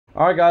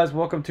Alright guys,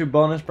 welcome to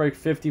bonus break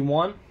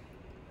 51.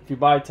 If you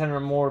buy 10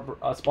 or more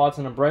spots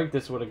in a break,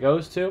 this is what it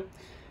goes to.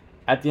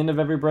 At the end of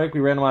every break,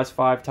 we randomize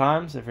 5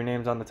 times. If your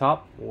name's on the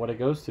top, what it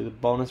goes to. The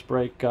bonus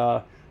break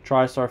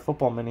Tristar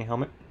football mini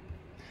helmet.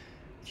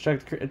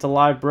 Check, it's a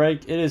live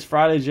break. It is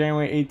Friday,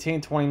 January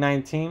 18,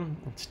 2019.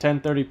 It's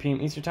 10:30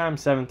 p.m. Eastern Time,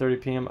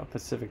 7:30 p.m.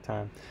 Pacific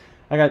Time.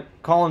 I got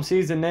column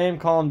C's the name,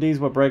 column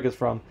D's what break is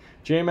from.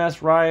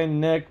 JMS,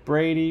 Ryan, Nick,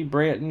 Brady,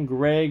 Branton,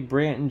 Greg,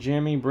 Branton,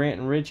 Jimmy,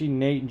 Branton, Richie,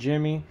 Nate,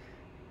 Jimmy,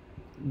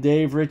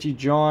 Dave, Richie,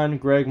 John,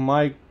 Greg,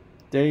 Mike,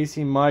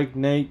 Daisy, Mike,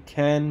 Nate,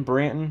 Ken,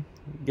 Branton,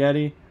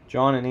 Getty,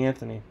 John, and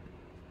Anthony.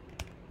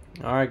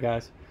 Alright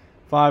guys,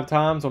 5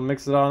 times, we'll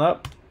mix it on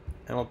up,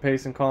 and we'll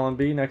paste in column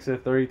B next to the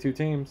 32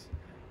 teams.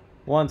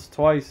 Once,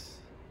 twice,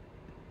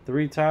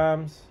 3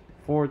 times,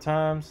 4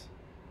 times,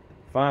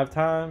 5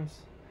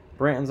 times.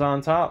 Branton's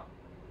on top,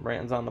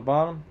 Branton's on the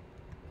bottom.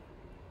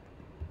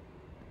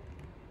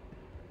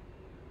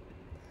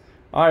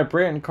 Alright,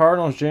 Branton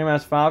Cardinals,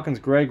 JMS Falcons,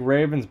 Greg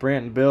Ravens,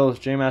 Branton Bills,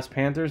 JMS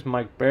Panthers,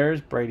 Mike Bears,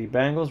 Brady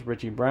Bengals,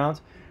 Richie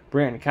Browns,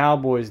 Branton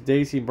Cowboys,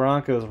 Daisy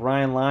Broncos,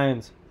 Ryan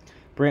Lions,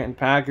 Branton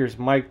Packers,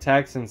 Mike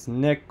Texans,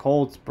 Nick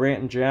Colts,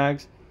 Branton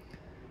Jags,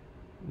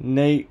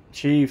 Nate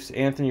Chiefs,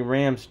 Anthony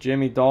Rams,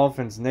 Jimmy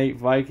Dolphins, Nate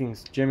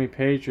Vikings, Jimmy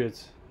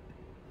Patriots,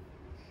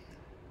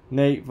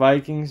 Nate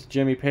Vikings,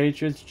 Jimmy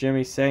Patriots,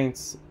 Jimmy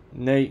Saints,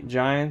 Nate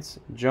Giants,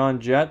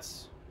 John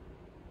Jets,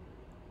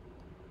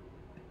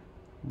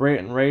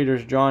 Branton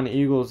Raiders, John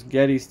Eagles,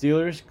 Getty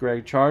Steelers,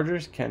 Greg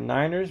Chargers, Ken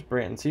Niners,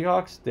 Branton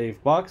Seahawks,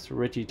 Dave Bucks,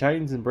 Richie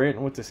Titans, and Branton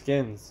with the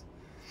Skins.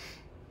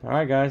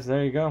 Alright guys,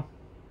 there you go.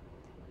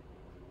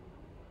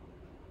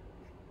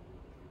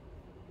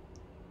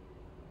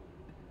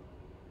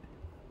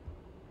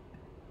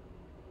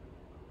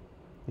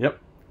 Yep,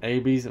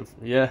 AB's,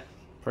 yeah,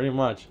 pretty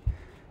much.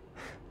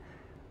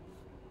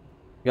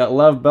 Got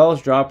Lev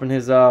Bell's dropping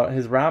his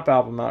rap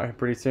album out here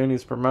pretty soon.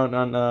 He's promoting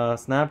on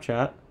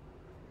Snapchat.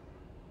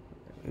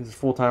 He's a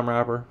full-time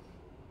rapper.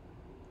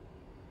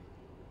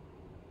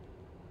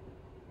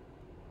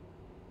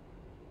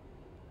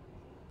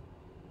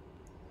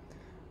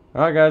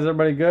 Alright guys,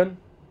 everybody good?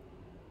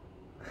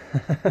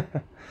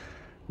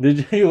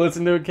 Did you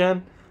listen to it,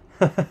 Ken?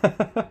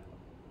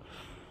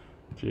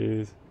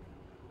 Jeez.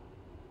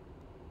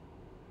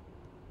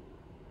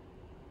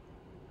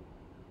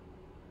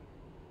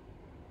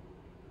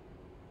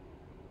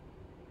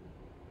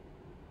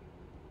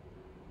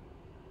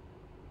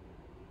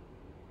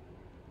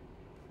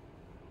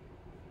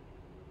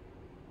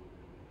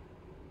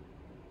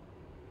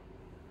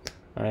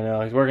 I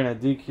know, he's working at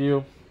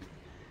DQ.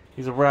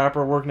 He's a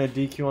rapper working at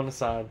DQ on the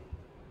side.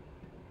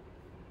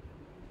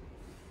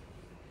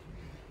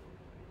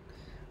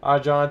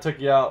 Alright, John, I took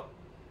you out.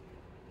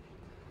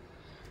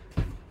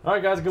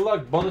 Alright, guys, good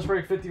luck. Bonus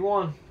break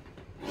 51.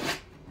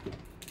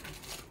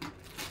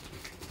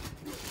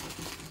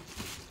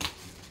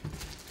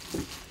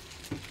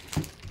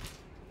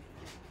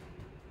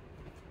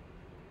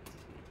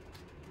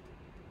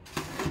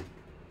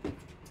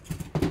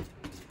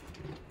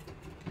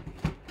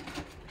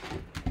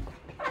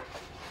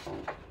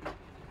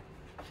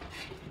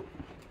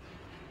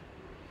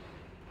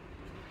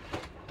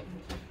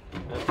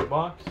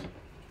 Box.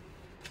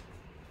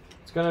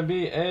 It's going to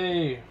be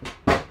a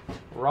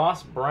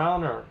Ross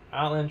Browner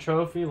Outland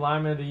Trophy,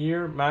 Lineman of the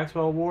Year,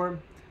 Maxwell Award,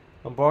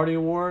 Lombardi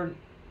Award,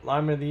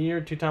 Lineman of the Year,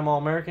 2-time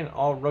All-American,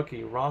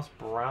 All-Rookie, Ross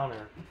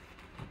Browner.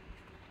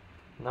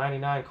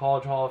 99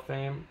 College Hall of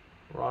Fame,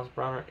 Ross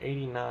Browner,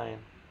 89.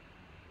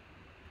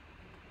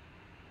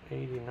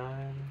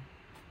 89.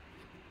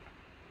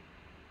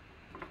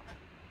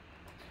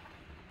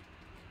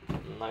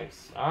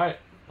 Nice. Alright,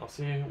 I'll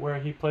see where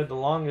he played the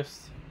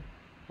longest.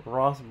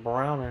 Ross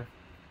Browner.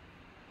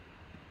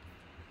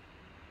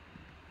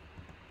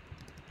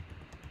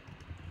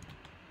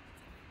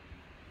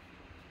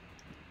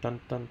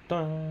 Dun dun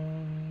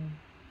dun.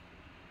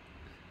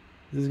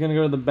 This is gonna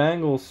go to the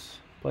Bengals.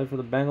 Played for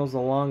the Bengals the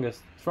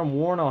longest. It's from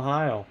Warren,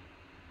 Ohio.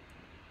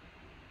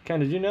 Ken,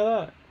 did you know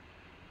that?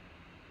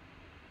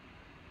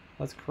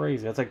 That's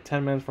crazy. That's like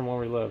 10 minutes from where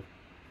we live.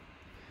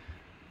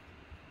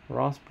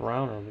 Ross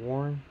Browner,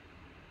 Warren.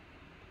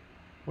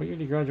 What year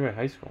did you graduate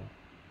high school?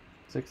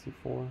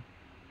 64.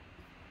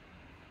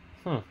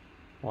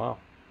 Wow.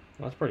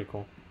 That's pretty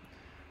cool.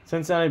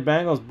 Cincinnati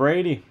Bengals,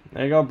 Brady.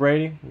 There you go,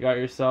 Brady. You got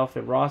yourself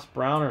a Ross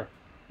Browner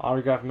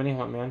autograph mini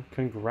hunt, man.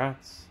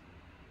 Congrats.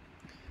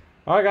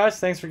 Alright, guys.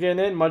 Thanks for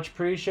getting in. Much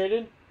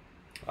appreciated.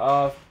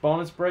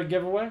 Bonus break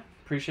giveaway.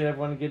 Appreciate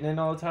everyone getting in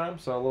all the time.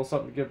 So a little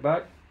something to give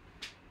back.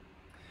 If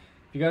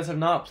you guys have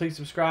not, please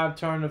subscribe,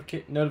 turn on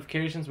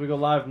notifications. We go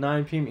live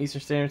 9 p.m.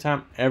 Eastern Standard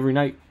Time every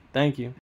night. Thank you.